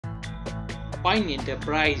Fine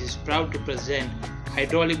Enterprise is proud to present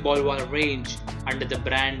hydraulic ball valve range under the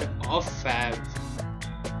brand of FAV.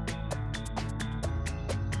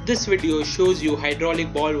 This video shows you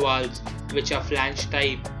hydraulic ball valves which are flange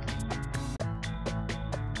type.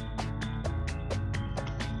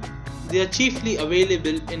 They are chiefly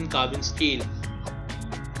available in carbon steel,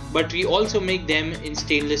 but we also make them in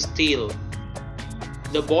stainless steel.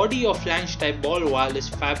 The body of flange type ball valve is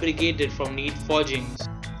fabricated from neat forgings,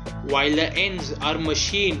 while the ends are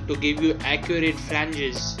machined to give you accurate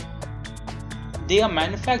flanges. They are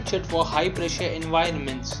manufactured for high pressure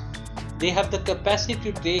environments. They have the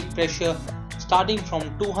capacity to take pressure starting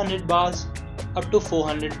from 200 bars up to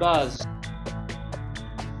 400 bars.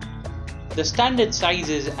 The standard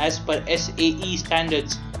sizes as per SAE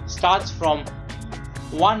standards starts from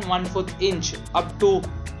 1/1/4 inch up to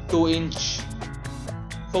 2 inch.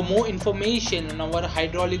 For more information on our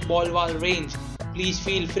hydraulic ball valve range, please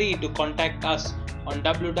feel free to contact us on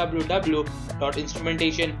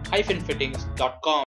www.instrumentation-fittings.com.